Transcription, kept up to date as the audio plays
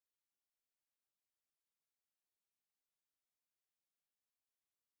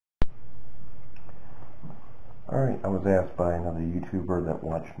Alright, I was asked by another YouTuber that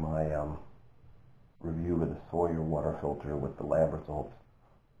watched my review of the Sawyer water filter with the lab results.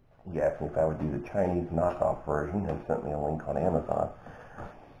 He asked me if I would do the Chinese knockoff version and sent me a link on Amazon.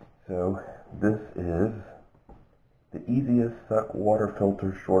 So, this is the easiest suck water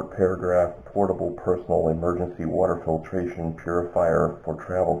filter short paragraph portable personal emergency water filtration purifier for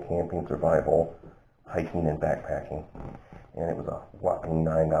travel, camping, survival, hiking, and backpacking. And it was a whopping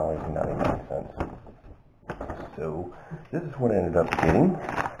 $9.99. So this is what I ended up getting.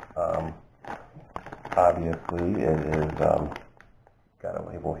 Obviously it is got a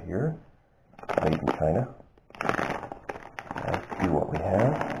label here, made in China. Let's see what we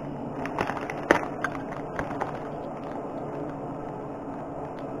have.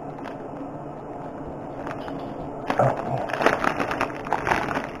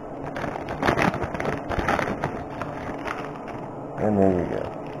 And there you go.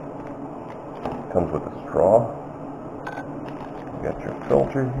 Comes with a straw. You got your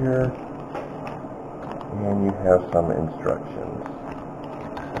filter here, and you have some instructions.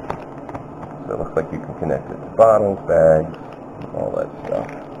 So it looks like you can connect it to bottles, bags, all that stuff.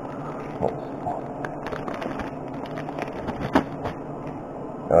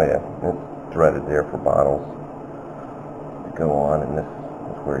 Oh yeah, it's threaded there for bottles to go on, and this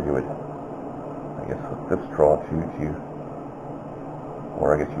is where you would, I guess with this straw too,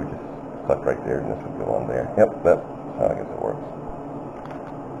 or I guess you would just suck right there and this would go on there. Yep, that's how I guess it works.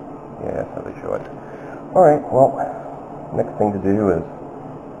 Yeah, that's how they show it. Alright, well, next thing to do is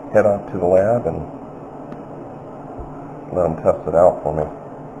head off to the lab and let them test it out for me.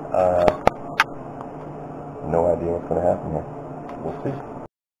 No idea what's going to happen here. We'll see.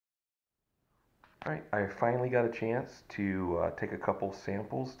 Alright, I finally got a chance to take a couple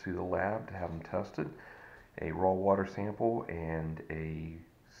samples to the lab to have them tested. A raw water sample and a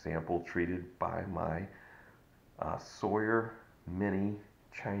sample treated by my Sawyer Mini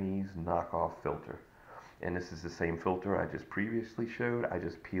Chinese knockoff filter. And this is the same filter I just previously showed. I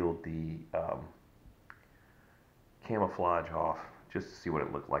just peeled the camouflage off just to see what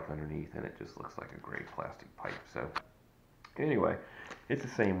it looked like underneath, and it just looks like a gray plastic pipe. So anyway, it's the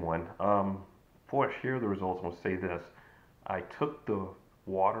same one. Before I share the results, I'm going to say this. I took the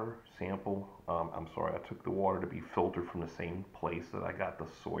water sample, I took the water to be filtered from the same place that I got the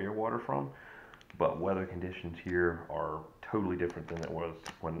Sawyer water from, but weather conditions here are totally different than it was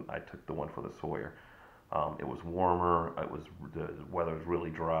when I took the one for the Sawyer. It was warmer, the weather was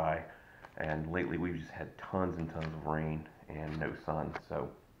really dry, and lately we've just had tons and tons of rain and no sun. So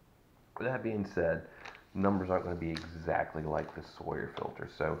with that being said, numbers aren't going to be exactly like the Sawyer filter.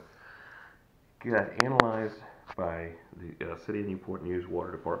 So got analyzed by the City of Newport News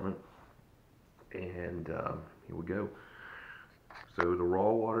Water Department, and here we go. So the raw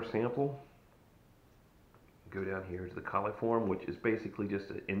water sample, go down here to the coliform, which is basically just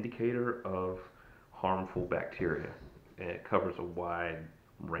an indicator of harmful bacteria, and it covers a wide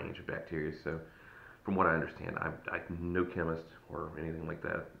range of bacteria. So from what I understand, I'm no chemist or anything like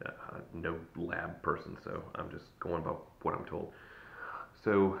that, no lab person, so I'm just going by what I'm told.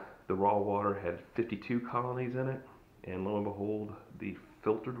 So the raw water had 52 colonies in it, and lo and behold, the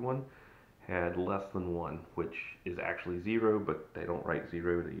filtered one had less than 1, which is actually 0, but they don't write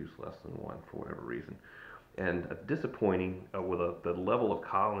 0, they use less than 1 for whatever reason. And disappointing with the level of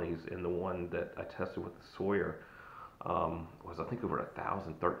colonies in the one that I tested with the Sawyer was, I think, over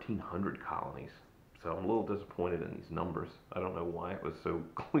 1,300 colonies. So I'm a little disappointed in these numbers. I don't know why it was so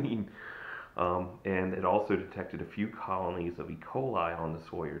clean. And it also detected a few colonies of E. coli on the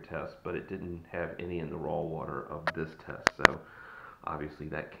Sawyer test, but it didn't have any in the raw water of this test. So obviously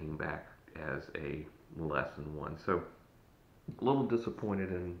that came back as a less than 1. So a little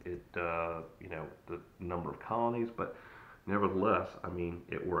disappointed in it, the number of colonies, but nevertheless, I mean,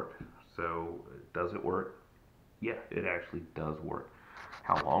 it worked. So does it work? Yeah, it actually does work.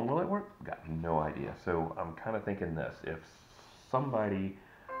 How long will it work? Got no idea. So I'm kind of thinking this: if somebody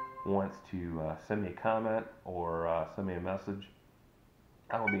wants to send me a comment or send me a message,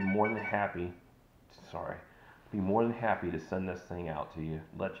 I will be more than happy. Be more than happy to send this thing out to you,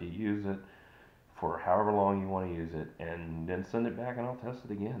 let you use it for however long you want to use it, and then send it back and I'll test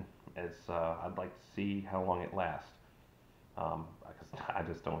it again. I'd like to see how long it lasts. Because I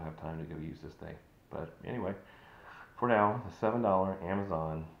just don't have time to go use this thing. But anyway, for now, the $7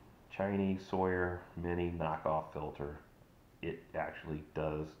 Amazon Chinese Sawyer Mini knockoff filter, it actually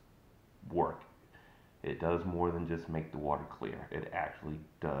does work. It does more than just make the water clear. It actually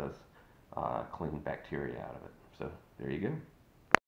does clean bacteria out of it. So there you go.